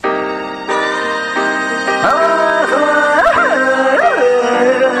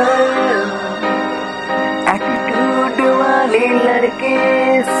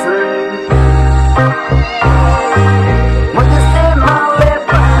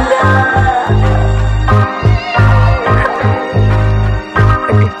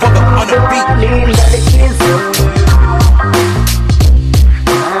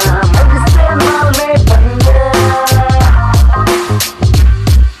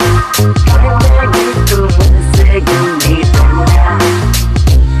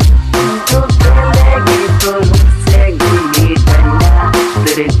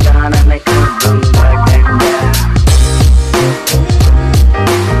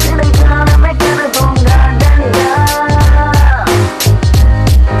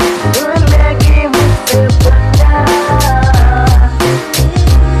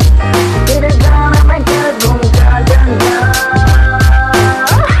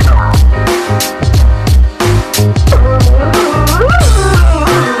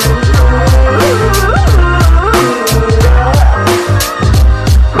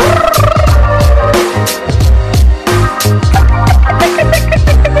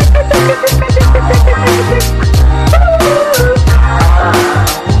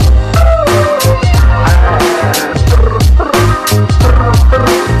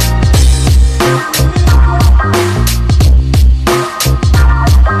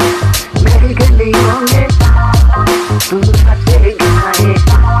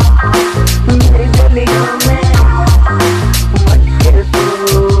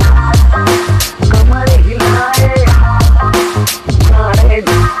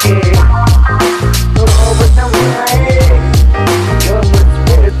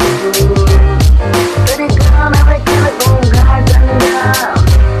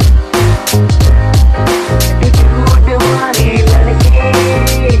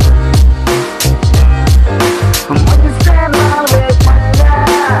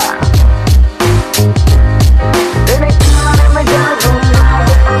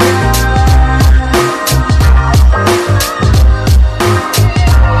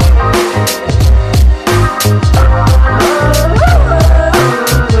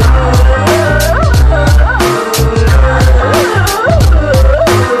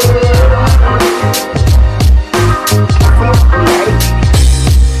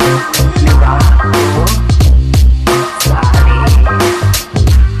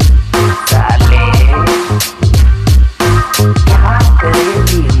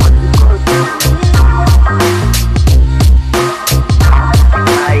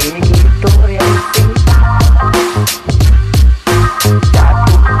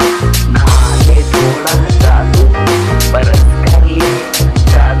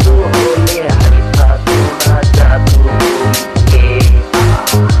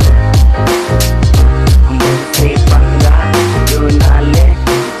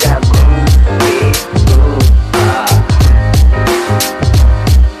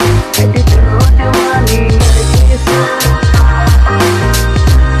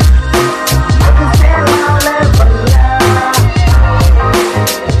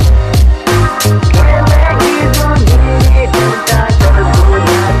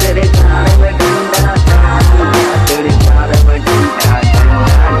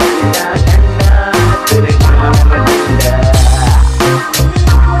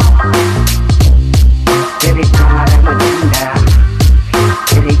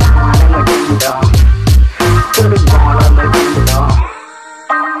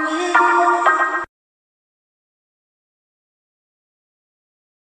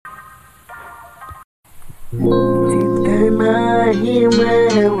जितना ही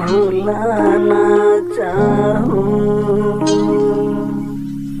मैं भुलाना चाहूं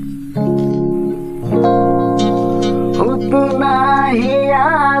उतना ही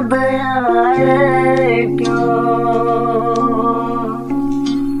याद आए क्यों।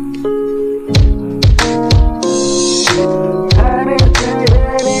 हर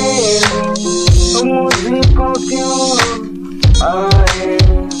चेहरे मुझको क्यों आए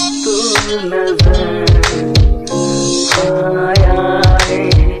तू नजर आया है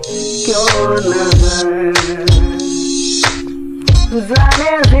क्यों नजर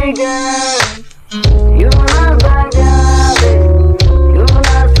जाने से यूं ना बजा दे यूं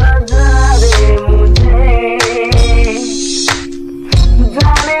ना सजा दे मुझे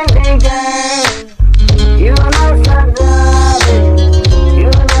जाने से यूं ना सजा दे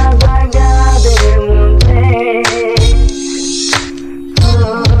यूं ना बजा दे मुझे।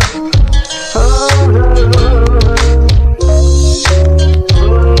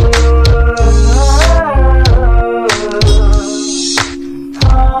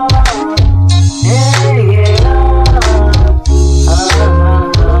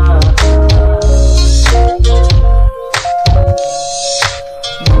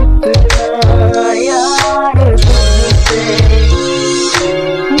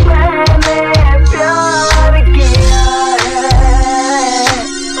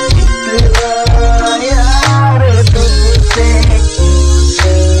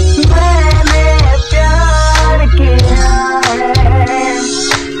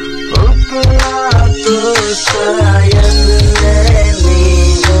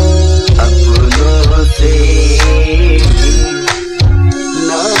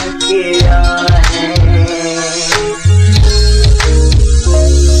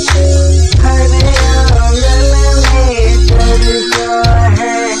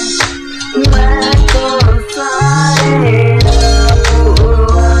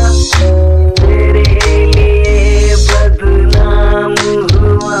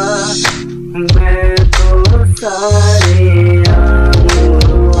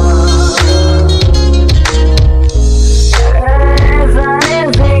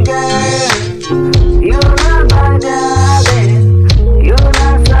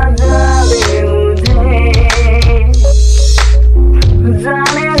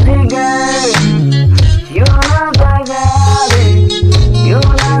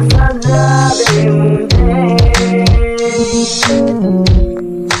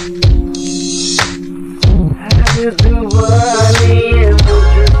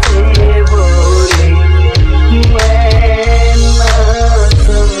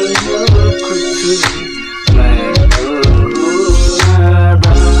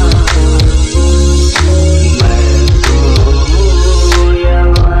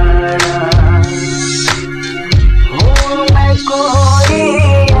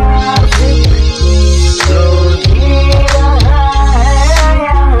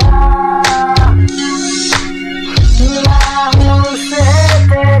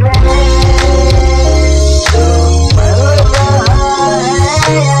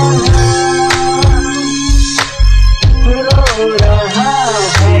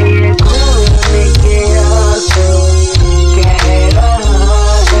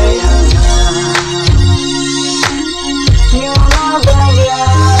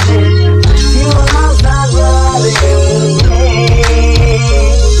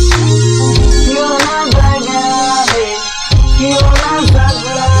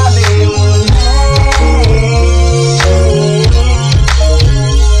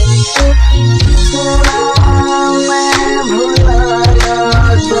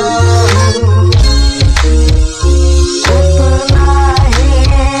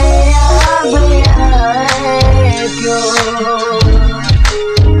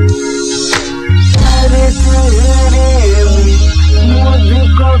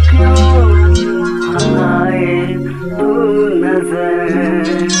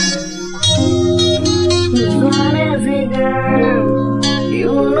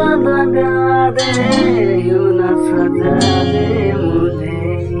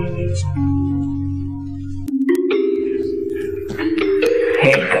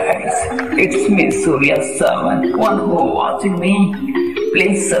 It's me Surya 7. One who watching me,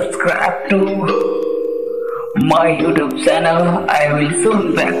 please subscribe to my YouTube channel. I will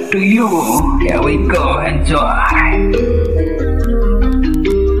soon back to you. Here we go, enjoy.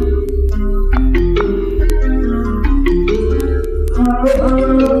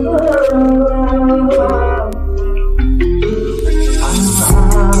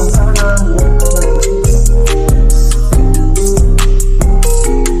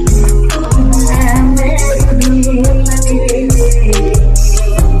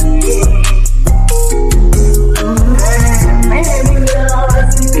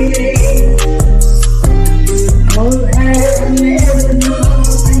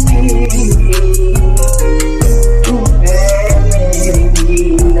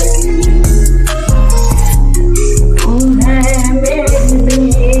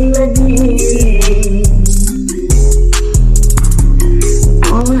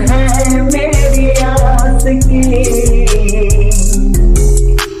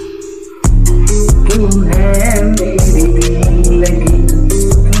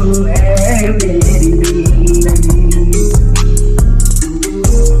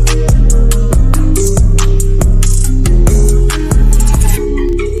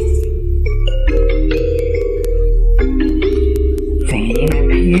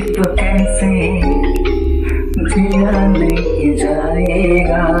 तो कैसे जिया नहीं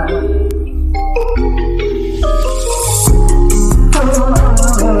जाएगा,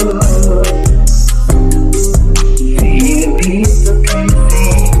 फिर भी तो कैसे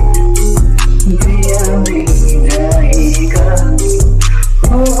जिया नहीं जाएगा।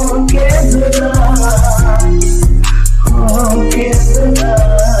 हो के जुदा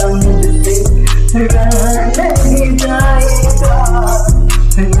मुझसे रहा नहीं जाएगा।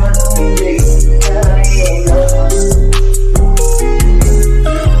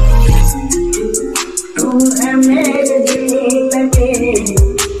 तू है मेरे दिल लगी,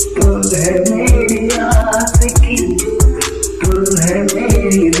 तू है मेरी आशिकी, तू है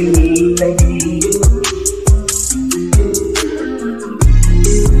मेरी दिल लगी।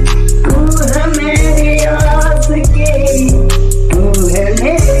 तू है मेरी आशिकी, तू है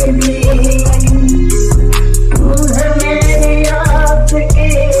मेरी दिल लगी, तू है मेरी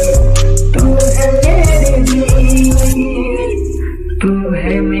आशिकी, तू है मेरी दिल लगी, तू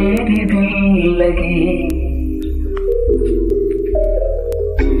है मेरी दिल लगी।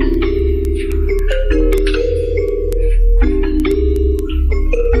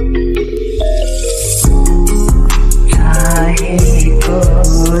 चाहे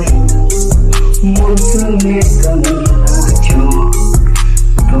कोई मुझमें कमी जो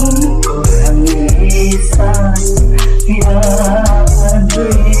तुमको हमेशा याद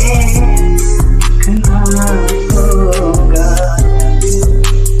रखना होगा।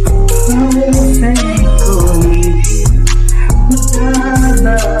 हमसे कोई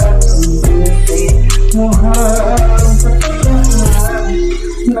ज्यादा तुमसे मुहब्बत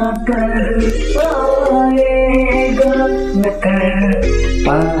न कर पाएगा, न कर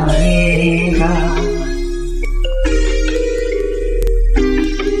पाएगा।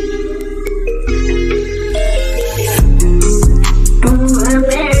 तू है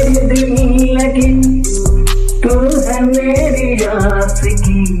मेरी दिल लगी, तू है मेरी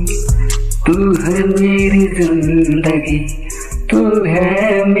आशिकी, तू है मेरी जिंदगी, तू है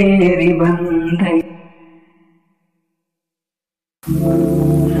मेरी बंदगी।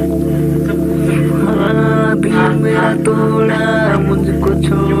 हाँ, दिल मेरा तोड़ा, मुझको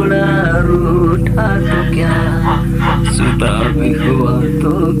छोड़ा, रूठा तो क्या, सुता भी हुआ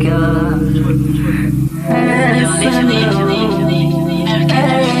तो क्या।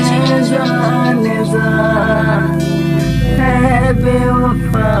 है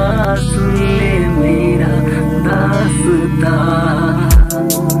बेवफा, सुन ले मेरा दास्तां।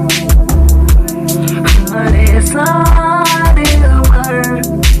 अरे सारे उम्र,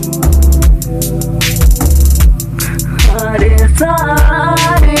 अरे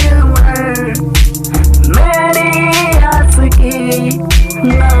सारे उम्र मेरी आशिकी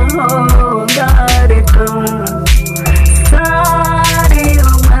न होगा रे तुम। सारी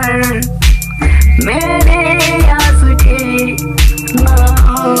उम्र मेरी आशिकी न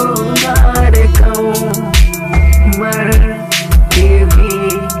होगा रे तुम। मर के भी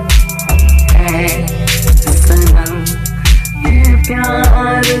है सनम, ये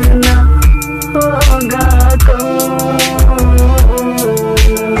प्यार न होगा कौन।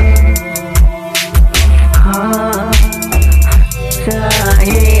 हाँ,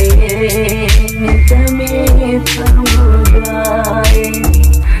 चाहे जमीन थम जाए,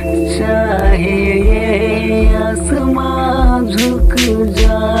 चाहे आसमां झुक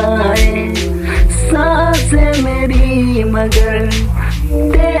जाए,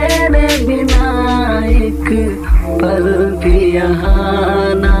 पल भी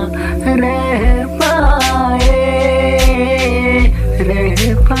यहाँ ना रह पाए, रह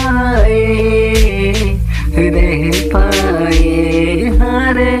पाए, रह पाए।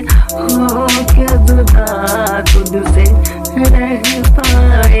 हरे हो के जुदा खुद से रह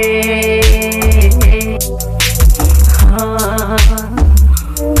पाए। हाँ,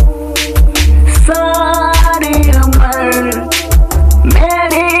 सारी उम्र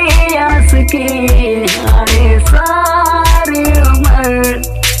मेरी आस की, अरे सारी उम्र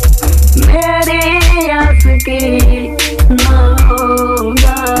मेरी आस की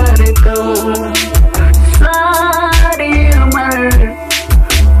नौगार कहूँ, सारी उम्र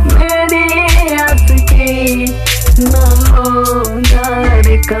मेरी आस की नौगार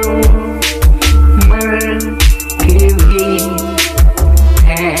कहूँ। मर के भी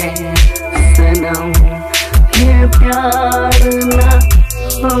है सनम ये प्यार ना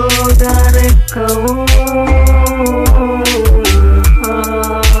होगा रे कहूँ।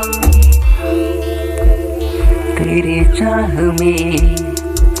 तेरे चाह में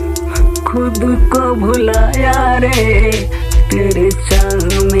खुद को भुलाया रे, तेरे चाह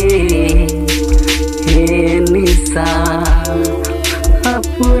में ये निशान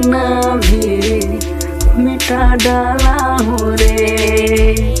अपना भी मिटा डाला हूँ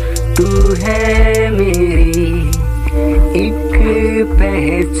रे। तू है मेरी एक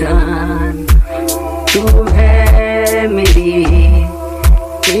पहचान, तू है मेरी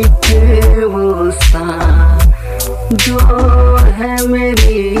एक वो सान जो है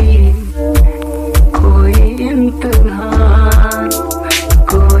मेरी कोई इम्तिहान,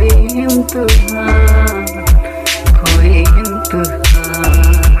 कोई इम्तिहान, कोई इम्तिहान।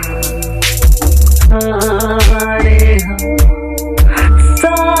 अरे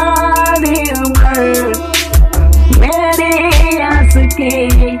सारी उम्र मेरी आस की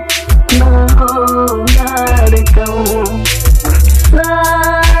नौगार कहूँ,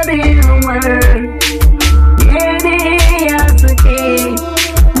 सारी उम्र मेरी आस की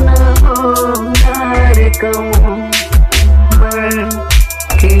नौगार कहूँ। मर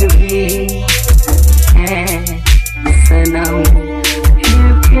के भी है सनम ये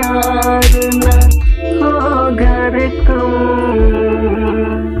प्यार न होगा रे कहूँ।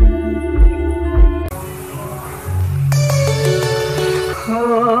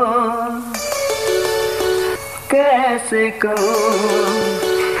 कैसे कहूँ,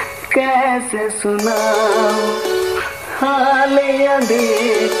 कैसे सुनाऊं हाल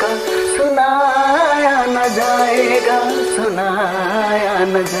दिल का, सुनाया न जाएगा, सुनाया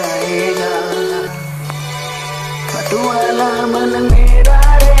न जाएगा। तुम्हारा मन मेरा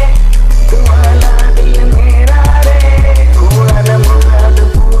रे, तुम्हारा दिल मेरा रे, तुम्हारा मुराद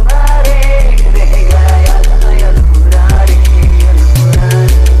पूरा रे, रह गया अधूरा रे, अधूरा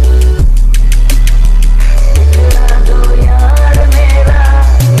रे। बिछड़ा जो यार मेरा,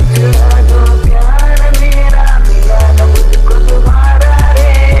 बिछड़ा जो प्यार मेरा, मिला न मुझको तुम्हारा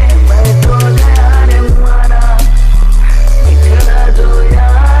रे, मैं तो गया रे तुम्हारा। बिछड़ा जो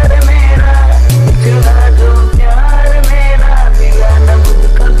यार मेरा, बिछड़ा जो प्यार मेरा, मिला न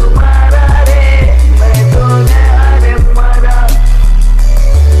मुझको तुम्हारा रे, मैं तो गया रे तुम्हारा।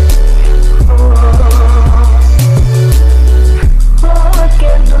 हो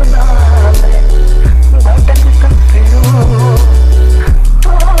के जुदा मैं भटकता फिरूं,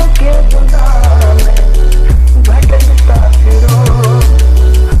 हो के जुदा मैं भटकता फिरूं।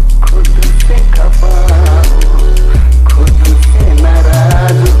 खुद से खफा हूँ, खुद से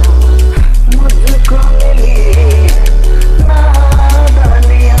नाराज हूँ, मुझको मिली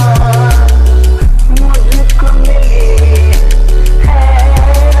नादानियाँ, मुझको मिली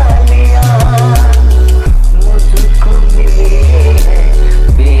हैरानियाँ, मुझको मिली है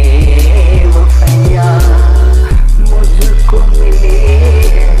बेवफाइयाँ, मुझको मिली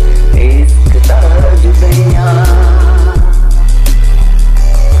है इश्क जुदाइयाँ।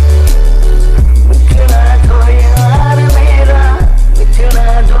 बिछड़ा जो यार मेरा, बिछड़ा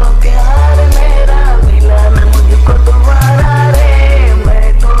जो प्यार मेरा, मिला न मुझको तुम्हारा रे, मैं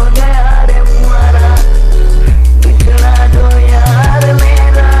तो गया रे तुम्हारा। बिछड़ा जो यार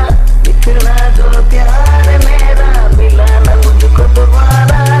मेरा, बिछड़ा जो प्यार मेरा, मिला न मुझको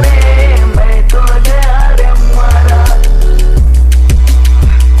तुम्हारा रे, मैं तो गया रे तुम्हारा।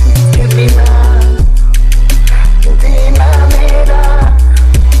 उसके बिना जीना मेरा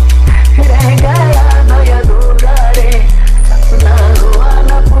रह गया तो अधूरा रे, सपना हुआ न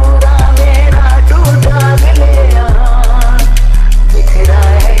पूरा मेरा, टूटा दिल यहाँ बिखरा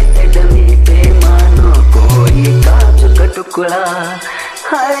है जमी पे मानो कोई कांच का टुकड़ा।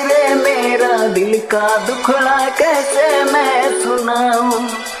 हाय रे मेरा दिल का दुखड़ा कैसे मैं सुनाऊं,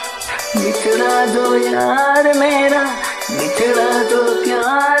 बिछड़ा दो यार मेरा, बिछड़ा दो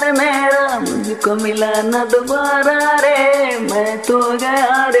प्यार मेरा, मुझको मिला न दोबारा रे, मैं तो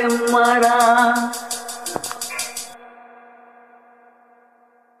गया रे मारा।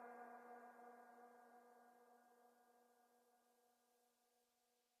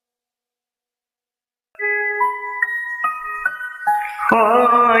 हो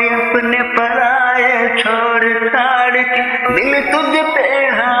अपने पराए छोड़ छाड़ के दिल तुझ पे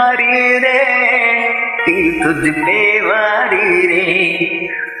हारी रे, दिल तुझ पे वारी रे।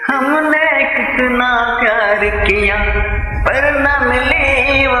 हमने कितना प्यार किया पर न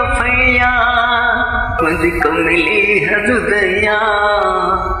मिली वफैया, मुझको मिली है जुदाइयां।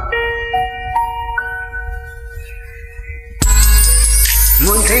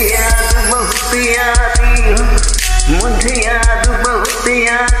 मुझे याद बहुत आती हो, मुझे याद बहुत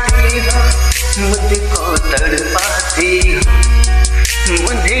आती हो, मुझको तड़पाती हो।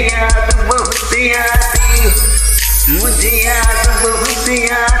 मुझे याद बहुत आती हो, मुझे याद बहुत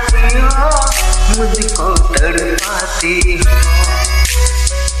आती हो, मुझको तड़पाती हो।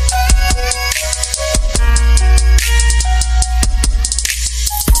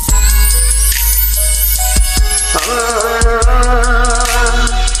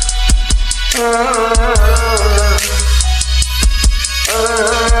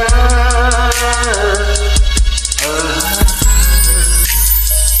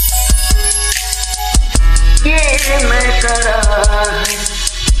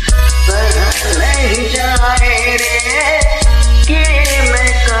 नहीं जाए रे, कि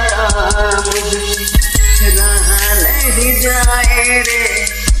मैं करा मुझसे रहा नहीं जाए रे,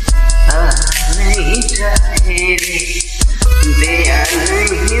 नहीं जाए रे, दिया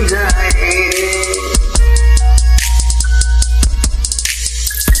नहीं जाए रे।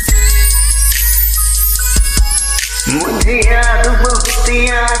 मुझे याद बहुत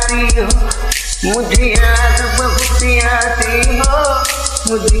आती हो, मुझे याद बहुत आती हो,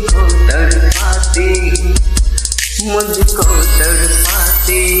 मुझको तड़पाती हो, मुझको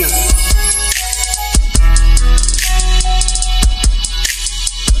तड़पाती हो।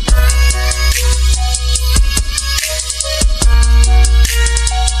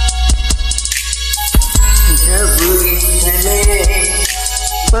 जब चले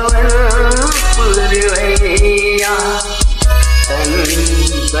पवन पुरवैया, तन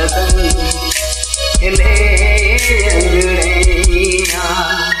बदन ले अंगड़ैया।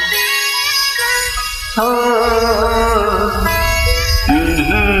 हो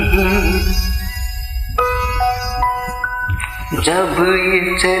जब ये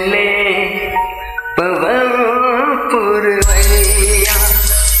चले पवन पुरवैया,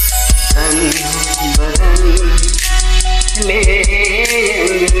 तन बदन ले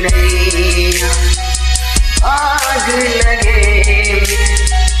अंगड़ैया। आग लगे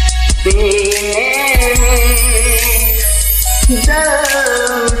सीने में, जल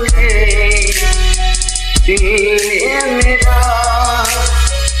उठे दिल मेरा,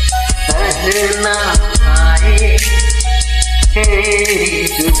 सह ना पाए तेरी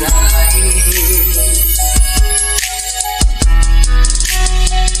जुदाई।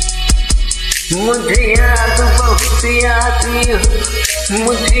 मुझे याद बहुत आती हो,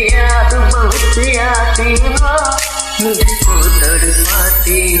 मुझे याद बहुत आती हो, मुझको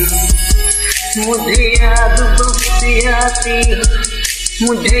तड़पाती हो। मुझे याद बहुत आती हो,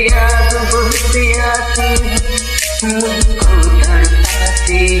 मुझे याद बहुत आती हो, मुझको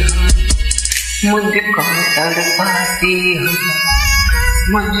तड़पाती हो, मुझको तड़पाती हो,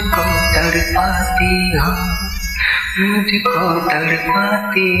 मुझको तड़पाती हो, मुझको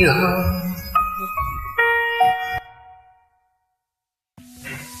तड़पाती हो।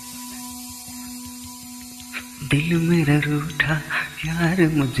 दिल मेरा रूठा यार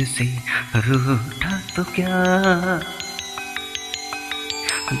मुझसे, रूठा तो क्या,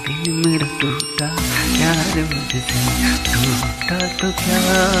 दिल मेरा टूटा यार मुझसे, टूटा तो क्या,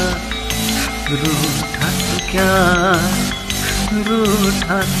 रूठा तो क्या,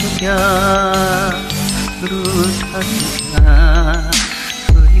 रूठा तो क्या, रूठा तो क्या।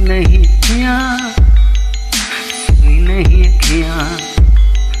 सोई नहीं किया, सोई नहीं किया,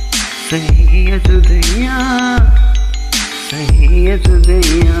 सही है जुदाइयाँ, सही है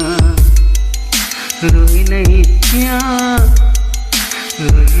जुदाइयाँ। रोई नहीं किया,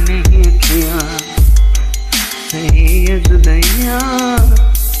 रोई नहीं किया, सही है जुदाइयाँ,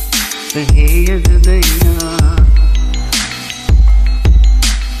 सही है जुदाइयाँ।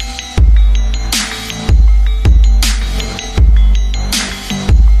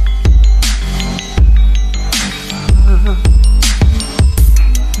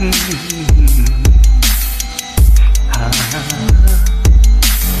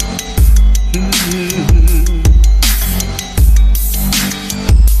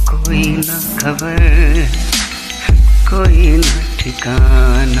 कोई न खबर, कोई न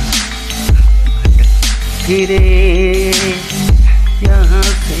ठिकाना, फिरे यहाँ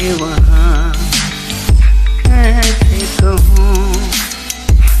से वहाँ, कैसे कहूँ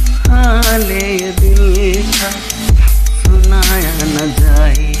हाले ये दिल का, सुनाया न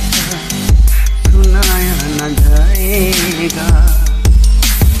जाएगा, सुनाया न जाएगा।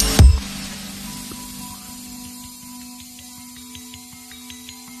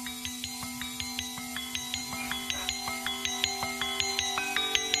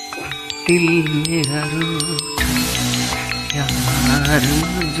 दिल मेरा रूठा यार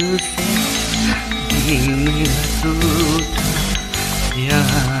मुझसे, दिल मेरा रूठा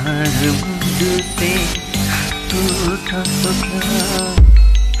यार मुझसे, रूठा तो क्या,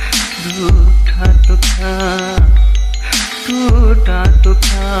 रूठा तो क्या, टूटा तो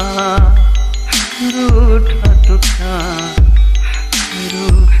क्या, रूठा तो क्या,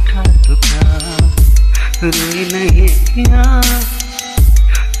 रूठा तो क्या, रोई नहीं किया,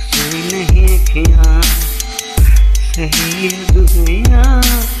 सोई नहीं किया, सही दुनिया,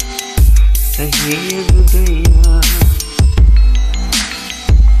 सही दुनिया।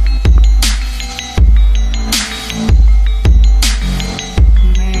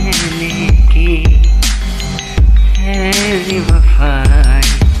 मैंने की है वफाई,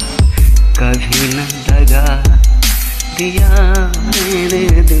 कभी न दगा दिया मेरे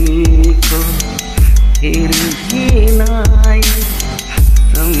दिल को, फिर भी ना आई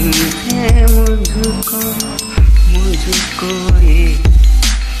समझे मुझको, मुझको ये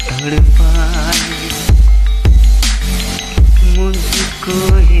तड़पाए, मुझको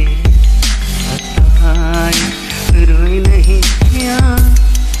ये सताए। रोई नहीं किया,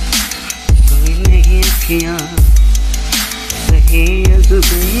 सोई नहीं किया, सही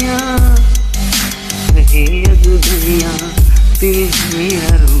दुनिया, सही दुनिया। दिल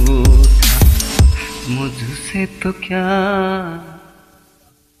मेरा रूठा मुझसे तो क्या,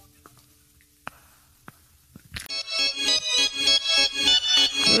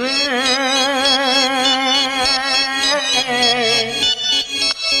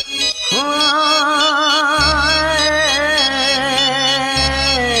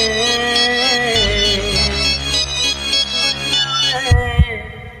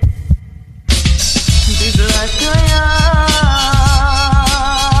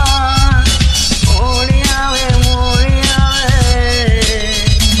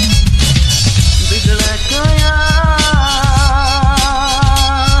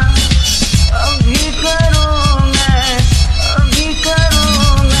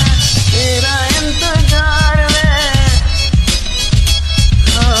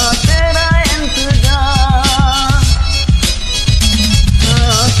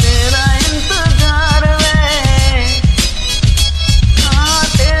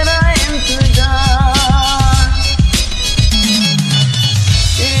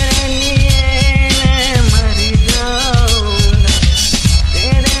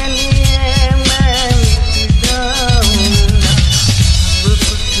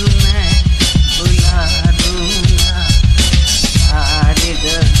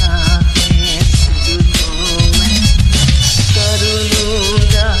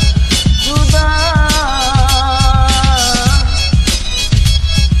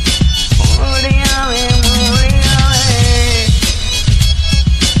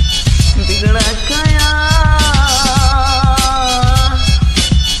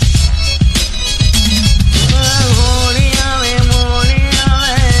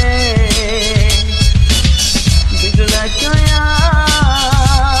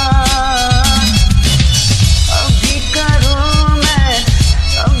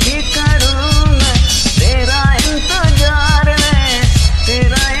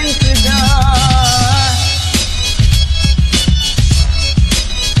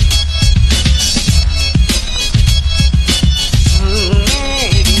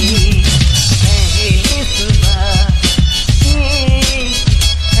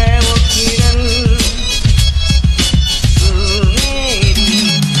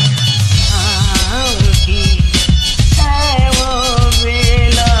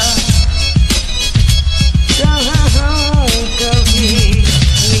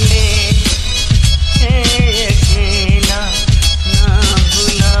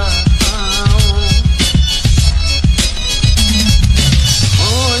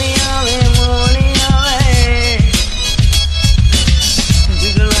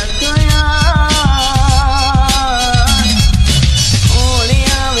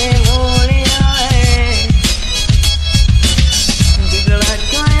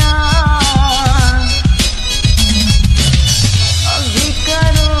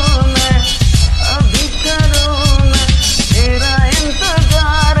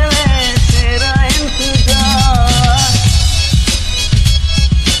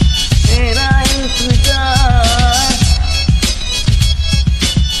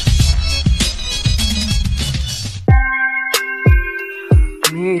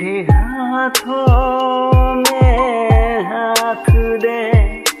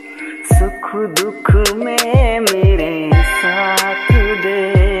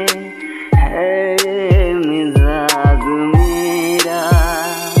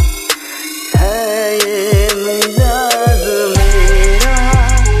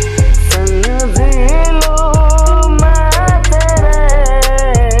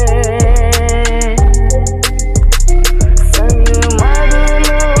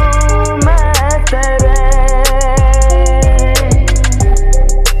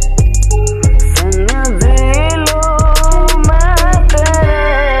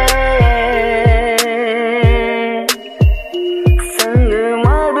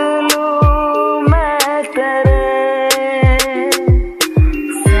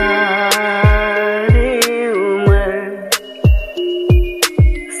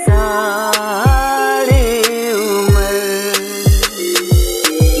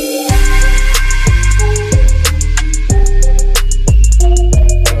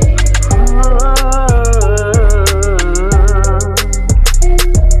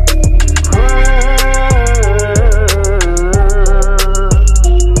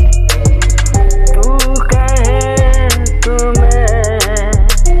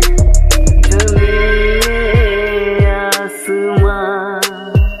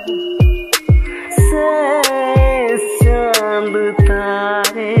 से